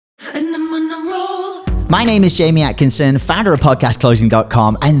My name is Jamie Atkinson, founder of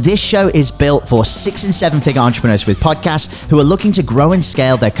podcastclosing.com, and this show is built for 6 and 7 figure entrepreneurs with podcasts who are looking to grow and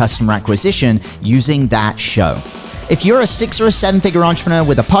scale their customer acquisition using that show. If you're a 6 or a 7 figure entrepreneur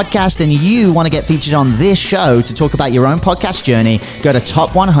with a podcast and you want to get featured on this show to talk about your own podcast journey, go to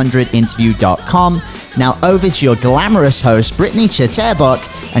top100interview.com. Now over to your glamorous host, Brittany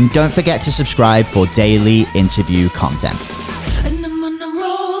Chatterbach, and don't forget to subscribe for daily interview content.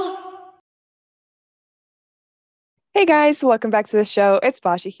 Hey guys, welcome back to the show. It's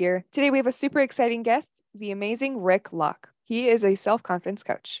Basha here. Today we have a super exciting guest, the amazing Rick Loek. He is a self-confidence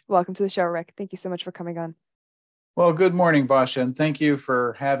coach. Welcome to the show, Rick. Thank you so much for coming on. Well, good morning, Basha, and thank you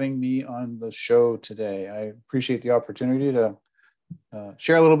for having me on the show today. I appreciate the opportunity to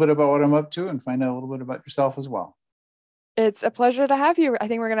share a little bit about what I'm up to and find out a little bit about yourself as well. It's a pleasure to have you. I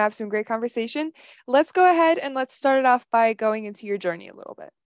think we're going to have some great conversation. Let's go ahead and let's start it off by going into your journey a little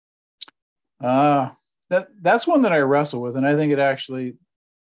bit. That's one that I wrestle with, and I think it actually,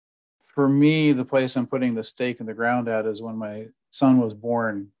 for me, the place I'm putting the stake in the ground at is when my son was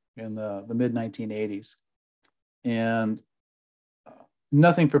born in the mid-1980s. And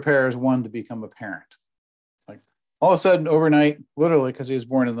nothing prepares one to become a parent. Like all of a sudden, overnight, literally, because he was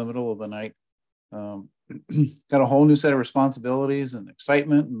born in the middle of the night, got a whole new set of responsibilities and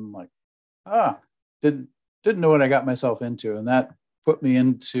excitement, and didn't know what I got myself into, and that put me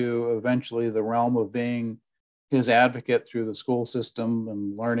into eventually the realm of being his advocate through the school system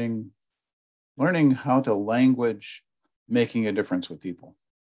and learning how to language making a difference with people.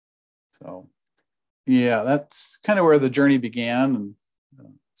 So yeah, that's kind of where the journey began. And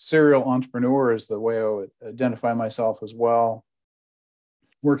serial entrepreneur is the way I would identify myself as well.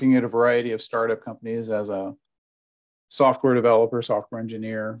 Working at a variety of startup companies as a software developer, software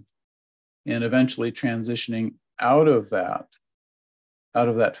engineer, and eventually transitioning out of that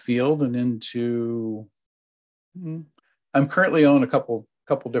field and into, I'm currently own a couple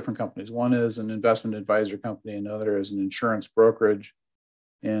different companies. One is an investment advisor company, another is an insurance brokerage.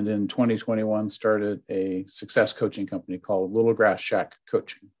 And in 2021, started a success coaching company called Little Grass Shack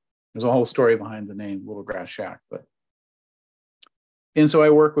Coaching. There's a whole story behind the name Little Grass Shack, and so I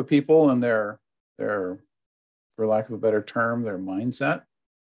work with people and their, for lack of a better term, their mindset.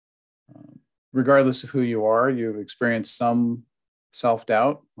 Regardless of who you are, you've experienced some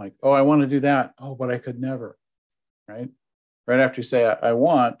self-doubt, like, oh, I want to do that. Oh, but I could never, right? Right after you say, I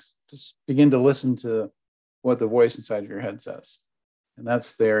want, just begin to listen to what the voice inside of your head says. And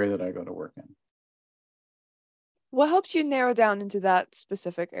that's the area that I go to work in. What helped you narrow down into that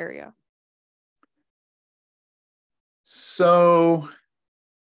specific area? So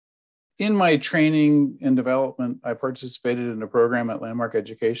in my training and development, I participated in a program at Landmark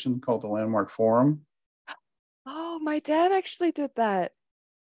Education called the Landmark Forum. Oh, my dad actually did that.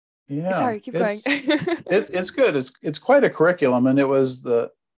 Yeah. Sorry, keep going. It's good. It's quite a curriculum, and it was the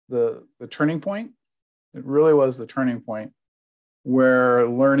turning point. It really was the turning point where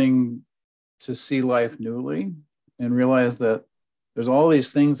learning to see life newly and realize that there's all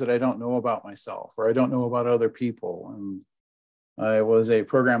these things that I don't know about myself or I don't know about other people. And I was a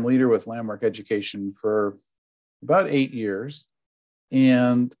program leader with Landmark Education for about 8 years.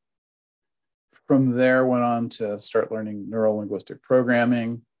 And from there went on to start learning neuro-linguistic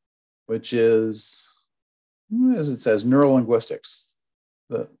programming, which is, as it says, neurolinguistics.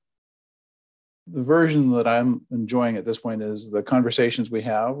 The version that I'm enjoying at this point is the conversations we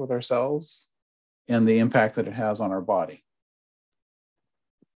have with ourselves and the impact that it has on our body.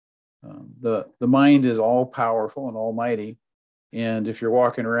 The mind is all powerful and almighty. And if you're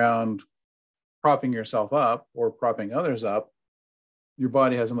walking around propping yourself up or propping others up, your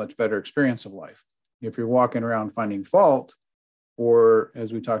body has a much better experience of life. If you're walking around finding fault, or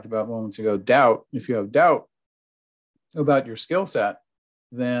as we talked about moments ago, doubt, if you have doubt about your skill set,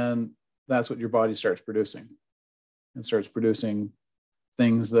 then that's what your body starts producing. It starts producing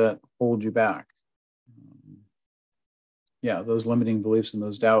things that hold you back. Those limiting beliefs and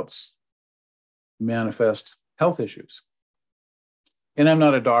those doubts manifest health issues. And I'm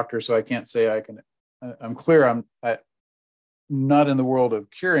not a doctor, so I can't say I'm clear. I'm not in the world of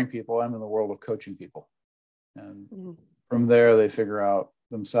curing people. I'm in the world of coaching people. And from there, they figure out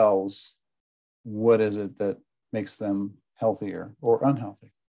themselves, what is it that makes them healthier or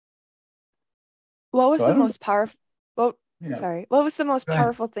unhealthy? What was the most powerful? What was the most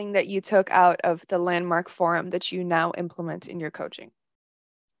powerful thing that you took out of the Landmark Forum that you now implement in your coaching?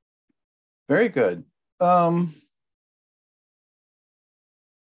 Very good.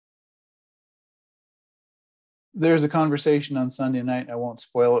 There's a conversation on Sunday night. I won't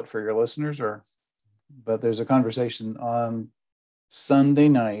spoil it for your listeners, but there's a conversation on Sunday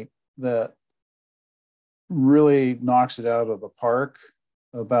night that really knocks it out of the park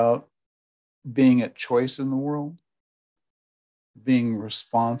about being at choice in the world, being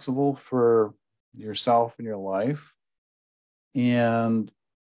responsible for yourself and your life. And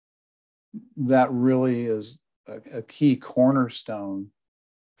that really is a key cornerstone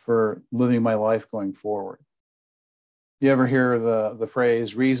for living my life going forward. You ever hear the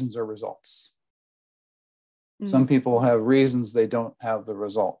phrase, reasons are results? Some people have reasons, they don't have the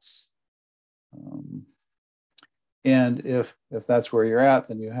results. And if that's where you're at,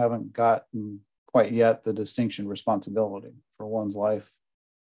 then you haven't gotten quite yet the distinction responsibility for one's life.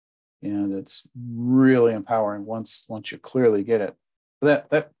 And it's really empowering once you clearly get it.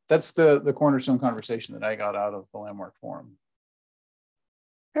 That's the cornerstone conversation that I got out of the Landmark Forum.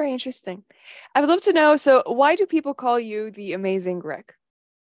 Very interesting. I would love to know, so why do people call you the amazing Rick?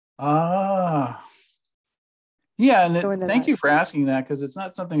 Yeah, and thank you for asking that, because it's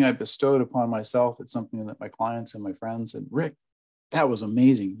not something I bestowed upon myself. It's something that my clients and my friends said, Rick, that was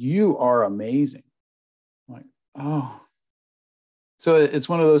amazing. You are amazing. I'm like, oh. So it's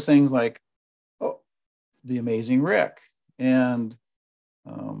one of those things like, oh, the amazing Rick. And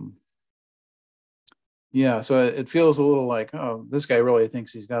yeah, so it feels a little like, oh, this guy really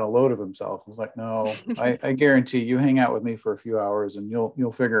thinks he's got a load of himself. I was like, no, I guarantee you hang out with me for a few hours and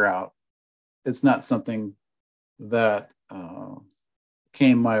you'll figure out it's not something that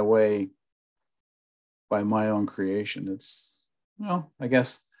came my way by my own creation. It's, well, I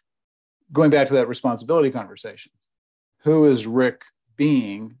guess going back to that responsibility conversation, who is Rick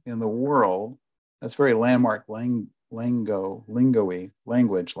being in the world? That's very Landmark lingo-y,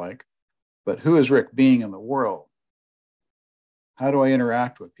 language-like. But who is Rick being in the world? How do I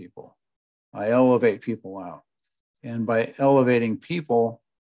interact with people? I elevate people out. And by elevating people,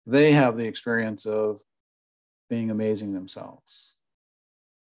 they have the experience of being amazing themselves.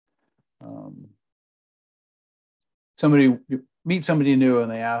 You meet somebody new and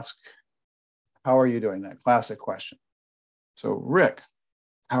they ask, how are you doing? That classic question. So, Rick,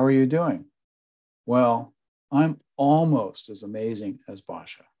 how are you doing? Well, I'm almost as amazing as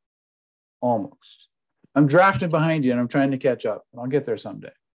Basha. Almost. I'm drafting behind you and I'm trying to catch up. I'll get there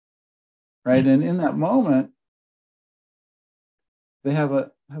someday. Right. And in that moment, they have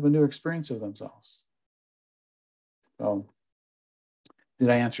a new experience of themselves. So,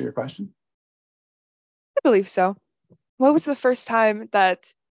 did I answer your question? I believe so. What was the first time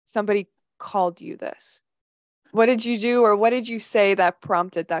that somebody called you this? What did you do or what did you say that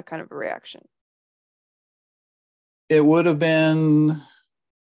prompted that kind of a reaction? It would have been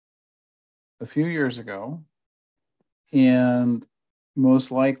a few years ago. And most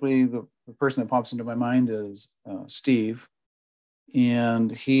likely the person that pops into my mind is Steve.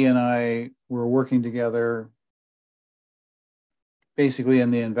 And he and I were working together basically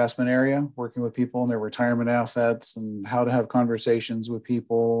in the investment area, working with people and their retirement assets and how to have conversations with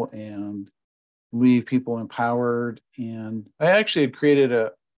people and leave people empowered. And I actually had created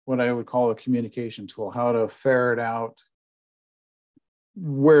what I would call a communication tool, how to ferret out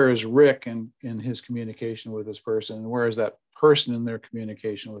where is Rick in his communication with this person, where is that person in their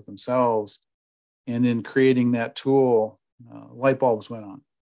communication with themselves. And in creating that tool, light bulbs went on.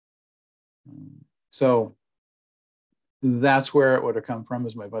 So that's where it would have come from,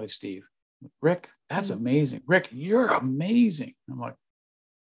 is my buddy Steve. Rick, that's amazing. Rick, you're amazing. I'm like,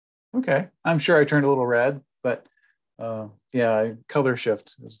 okay. I'm sure I turned a little red, but yeah, color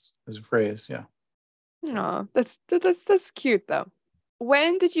shift is a phrase. Yeah. Oh, that's cute though.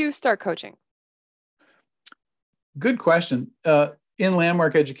 When did you start coaching? Good question. In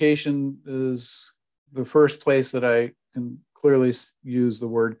Landmark Education is the first place that I can clearly use the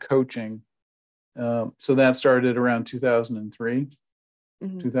word coaching. So that started around 2003,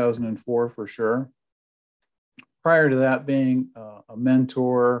 2004 for sure. Prior to that, being a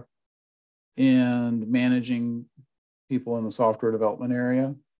mentor and managing people in the software development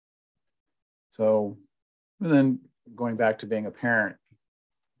area. So, and then going back to being a parent.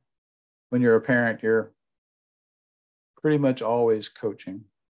 When you're a parent, you're pretty much always coaching.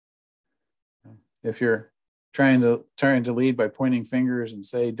 If you're trying to lead by pointing fingers and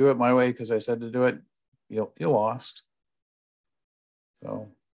say, do it my way because I said to do it, you're lost. So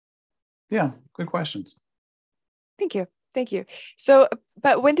yeah, good questions. Thank you. So,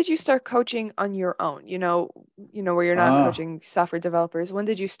 but when did you start coaching on your own? You know, where you're not coaching software developers. When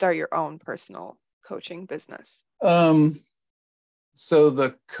did you start your own personal coaching business? So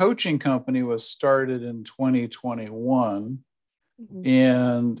the coaching company was started in 2021,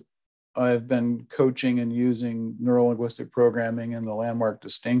 and I've been coaching and using neuro-linguistic programming and the Landmark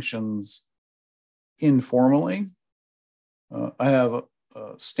distinctions informally. I have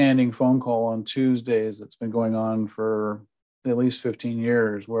a standing phone call on Tuesdays that's been going on for at least 15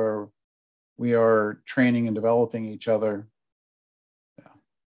 years, where we are training and developing each other.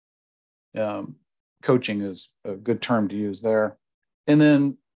 Coaching is a good term to use there. And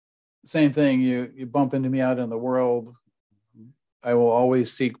then same thing, you bump into me out in the world, I will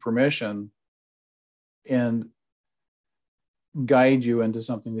always seek permission and guide you into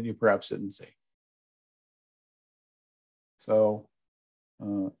something that you perhaps didn't see. So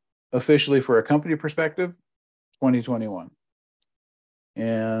officially for a company perspective, 2021.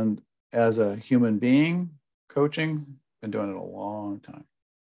 And as a human being, coaching, been doing it a long time.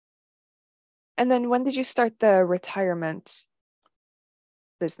 And then when did you start the retirement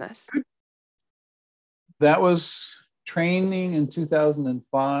business? That was training in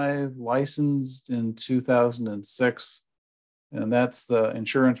 2005, licensed in 2006. And that's the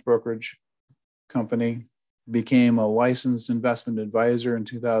insurance brokerage company. Became a licensed investment advisor in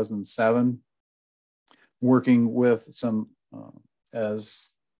 2007, working with some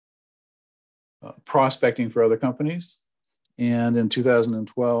prospecting for other companies. And in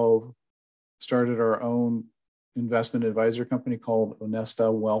 2012, started our own investment advisor company called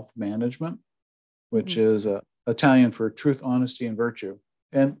Onesta Wealth Management, which is Italian for truth, honesty, and virtue.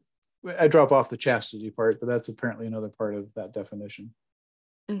 And I drop off the chastity part, but that's apparently another part of that definition.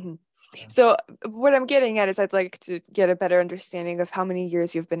 Mm-hmm. So what I'm getting at is I'd like to get a better understanding of how many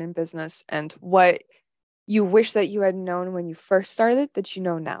years you've been in business and what you wish that you had known when you first started that you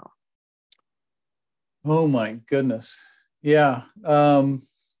know now. Oh my goodness. Yeah.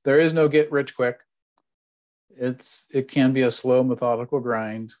 There is no get rich quick. It can be a slow, methodical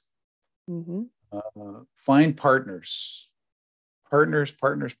grind. Mm-hmm. Find partners. The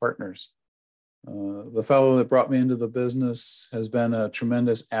fellow that brought me into the business has been a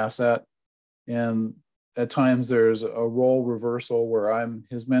tremendous asset. And at times there's a role reversal where I'm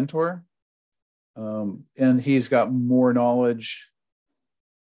his mentor. And he's got more knowledge.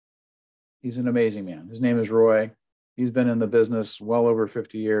 He's an amazing man. His name is Roy. He's been in the business well over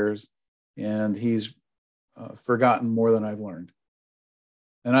 50 years, and he's forgotten more than I've learned.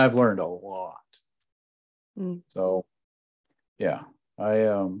 And I've learned a lot. Mm. So, yeah,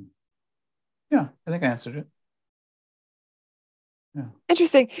 I think I answered it. Yeah.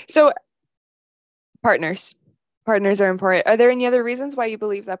 Interesting. So partners are important. Are there any other reasons why you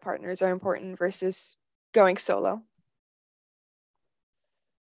believe that partners are important versus going solo?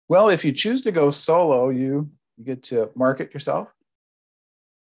 Well, if you choose to go solo, you get to market yourself.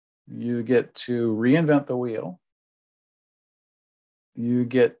 You get to reinvent the wheel. You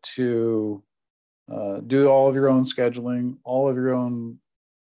get to do all of your own scheduling, all of your own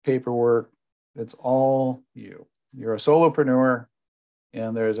paperwork. It's all you. You're a solopreneur,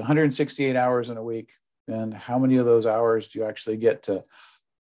 and there's 168 hours in a week. And how many of those hours do you actually get to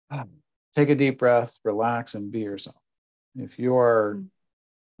take a deep breath, relax, and be yourself? If you are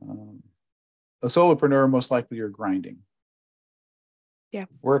a solopreneur, most likely you're grinding. Yeah.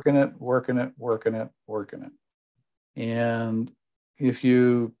 Working it. And if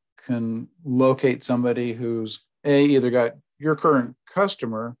you can locate somebody who's either got your current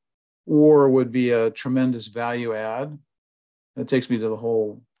customer or would be a tremendous value add, that takes me to the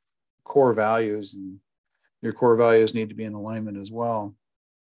whole core values, and your core values need to be in alignment as well.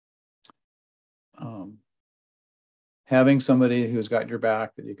 Having somebody who's got your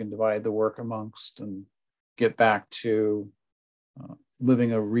back that you can divide the work amongst and get back to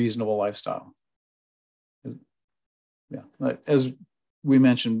living a reasonable lifestyle. Yeah, as we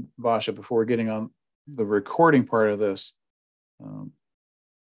mentioned, Basha, before getting on the recording part of this,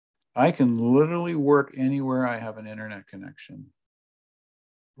 I can literally work anywhere I have an internet connection.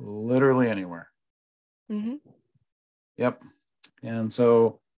 Literally anywhere. Mm-hmm. Yep. And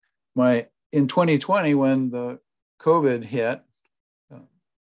so in 2020, when the COVID hit,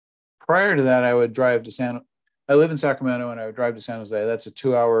 prior to that, I would drive to I live in Sacramento, and I would drive to San Jose. That's a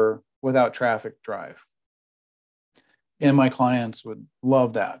 2-hour without traffic drive. And my clients would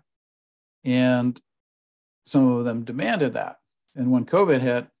love that. And some of them demanded that. And when COVID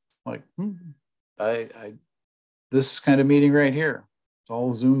hit, like, this kind of meeting right here, it's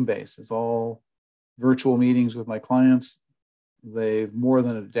all Zoom based. It's all virtual meetings with my clients. They've more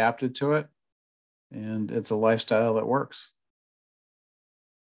than adapted to it. And it's a lifestyle that works.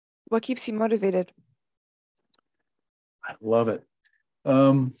 What keeps you motivated? I love it.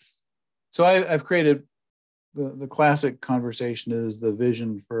 So I've created the classic conversation is the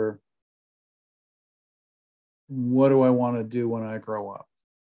vision for what do I want to do when I grow up,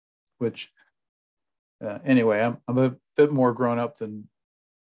 which anyway, I'm a bit more grown up than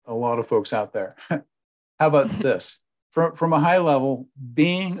a lot of folks out there. How about this? from a high level,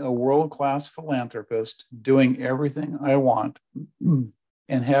 being a world-class philanthropist, doing everything I want, and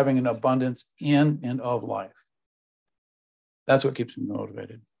having an abundance in and of life. That's what keeps me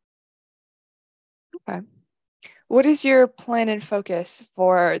motivated. Okay. What is your plan and focus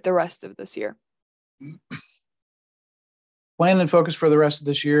for the rest of this year? Plan and focus for the rest of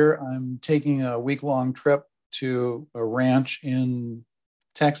this year. I'm taking a week-long trip to a ranch in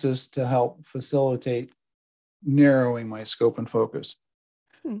Texas to help facilitate narrowing my scope and focus.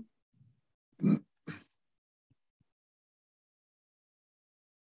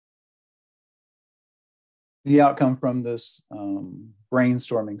 The outcome from this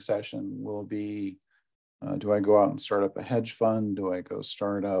brainstorming session will be, do I go out and start up a hedge fund? Do I go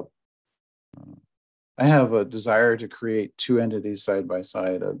start up? I have a desire to create two entities side by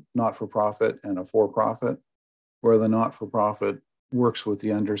side, a not-for-profit and a for-profit, where the not-for-profit works with the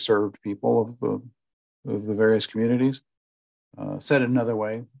underserved people of the various communities. Said another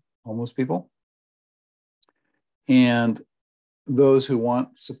way, homeless people. And those who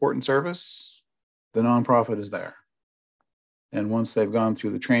want support and service, the nonprofit is there. And once they've gone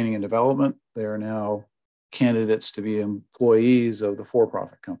through the training and development, they are now candidates to be employees of the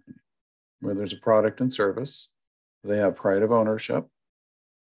for-profit company, where there's a product and service. They have pride of ownership.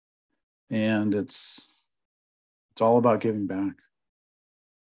 And it's all about giving back.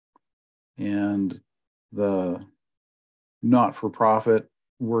 And the not-for-profit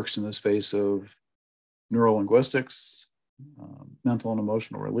works in the space of neurolinguistics, mental and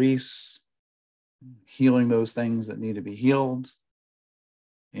emotional release, healing those things that need to be healed.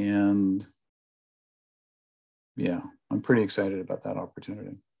 And yeah, I'm pretty excited about that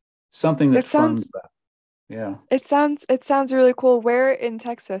opportunity. Something that funds that. Yeah. It sounds really cool. Where in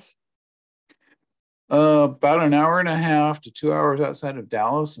Texas? About an hour and a half to 2 hours outside of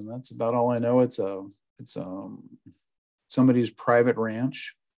Dallas, and that's about all I know. It's somebody's private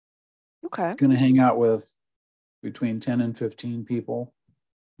ranch. Okay. It's going to hang out with between 10 and 15 people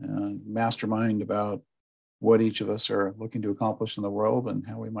and mastermind about what each of us are looking to accomplish in the world and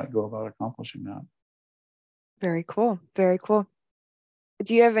how we might go about accomplishing that. Very cool. Very cool.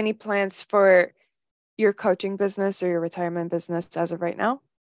 Do you have any plans for your coaching business or your retirement business as of right now?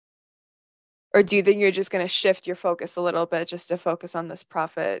 Or do you think you're just going to shift your focus a little bit just to focus on this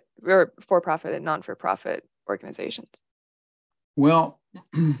profit or for-profit and non-for-profit organizations? Well,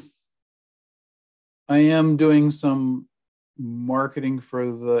 I am doing some marketing for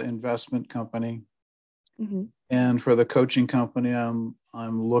the investment company. Mm-hmm. And for the coaching company, I'm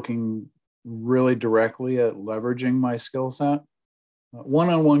looking really directly at leveraging my skill set.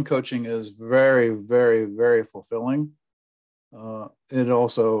 One-on-one coaching is very, very, very fulfilling. It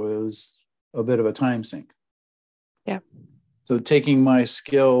also is a bit of a time sink. Yeah. So taking my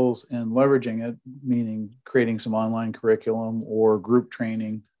skills and leveraging it, meaning creating some online curriculum or group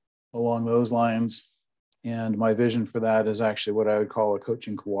training along those lines. And my vision for that is actually what I would call a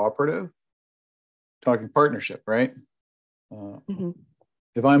coaching cooperative. Talking partnership, right? Mm-hmm.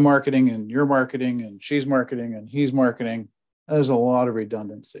 If I'm marketing and you're marketing and she's marketing and he's marketing, there's a lot of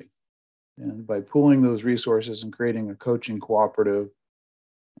redundancy. And by pooling those resources and creating a coaching cooperative,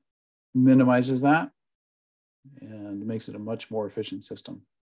 minimizes that and makes it a much more efficient system.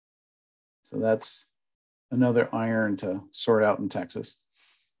 So that's another iron to sort out in Texas.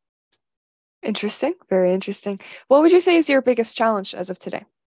 Interesting. Very interesting. What would you say is your biggest challenge as of today?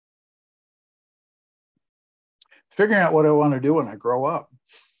 Figuring out what I want to do when I grow up.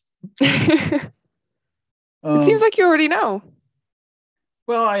 It seems like you already know.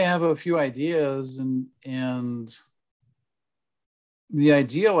 Well, I have a few ideas, and the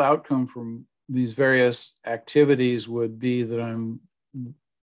ideal outcome from these various activities would be that I'm,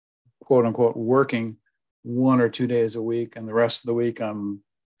 quote unquote, working 1 or 2 days a week, and the rest of the week I'm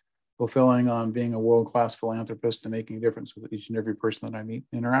fulfilling on being a world-class philanthropist and making a difference with each and every person that I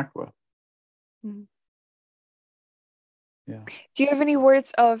interact with. Mm-hmm. Yeah. Do you have any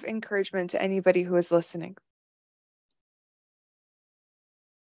words of encouragement to anybody who is listening?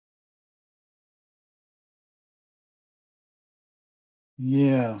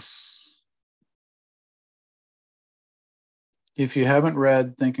 Yes. If you haven't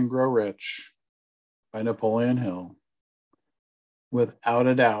read Think and Grow Rich by Napoleon Hill, without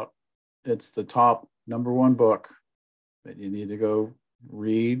a doubt, it's the top #1 book that you need to go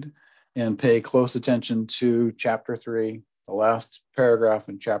read and pay close attention to chapter 3. The last paragraph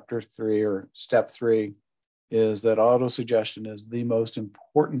in chapter 3 or step 3 is that autosuggestion is the most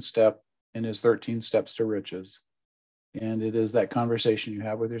important step in his 13 steps to riches. And it is that conversation you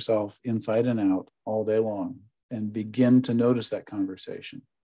have with yourself inside and out all day long, and begin to notice that conversation.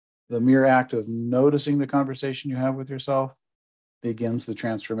 the mere act of noticing the conversation you have with yourself begins the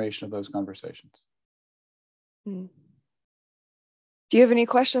transformation of those conversations. Do you have any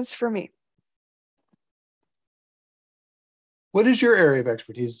questions for me? What is your area of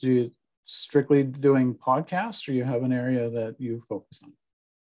expertise? Do you strictly doing podcasts, or you have an area that you focus on?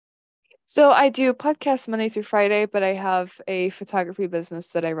 So I do podcasts Monday through Friday, but I have a photography business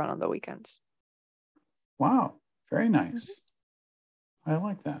that I run on the weekends. Wow, very nice. I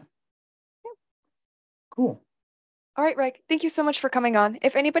like that. Yeah. Cool. All right, Rick, thank you so much for coming on.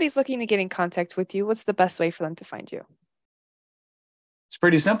 If anybody's looking to get in contact with you, what's the best way for them to find you? It's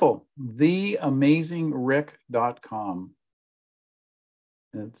pretty simple. theamazingrick.com.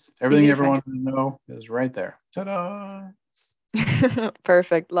 It's everything you ever wanted to know is right there. Ta-da!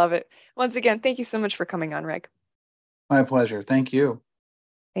 Perfect. Love it. Once again, thank you so much for coming on, Rick. My pleasure. Thank you.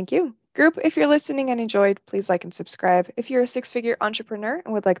 Thank you. Group, if you're listening and enjoyed, please like and subscribe. If you're a six-figure entrepreneur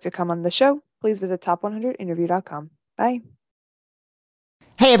and would like to come on the show, please visit top100interview.com. Bye.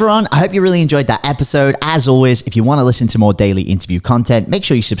 Hey everyone, I hope you really enjoyed that episode. As always, if you want to listen to more daily interview content, make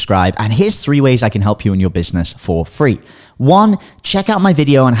sure you subscribe. And here's 3 ways I can help you in your business for free. 1, check out my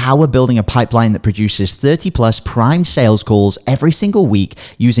video on how we're building a pipeline that produces 30 plus prime sales calls every single week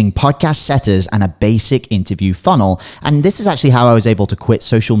using podcast setters and a basic interview funnel. And this is actually how I was able to quit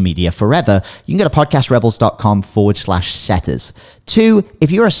social media forever. You can go to podcastrebels.com/setters. 2,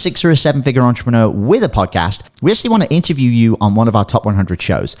 if you're a 6 or a 7-figure entrepreneur with a podcast, we actually want to interview you on one of our top 100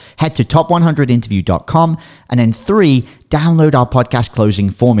 shows. Head to top100interview.com. And then 3, download our podcast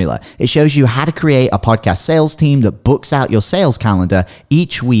closing formula. It shows you how to create a podcast sales team that books out your sales calendar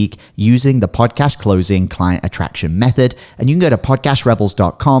each week using the podcast closing client attraction method. And you can go to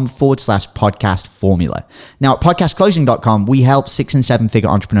podcastrebels.com/podcast formula. Now at podcastclosing.com, we help 6 and 7-figure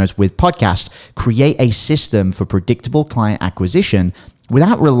entrepreneurs with podcasts create a system for predictable client acquisition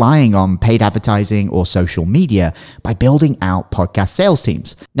without relying on paid advertising or social media by building out podcast sales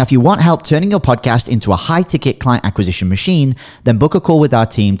teams. Now, if you want help turning your podcast into a high-ticket client acquisition machine, then book a call with our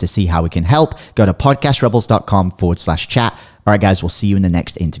team to see how we can help. Go to podcastrebels.com/chat. All right, guys, we'll see you in the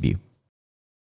next interview.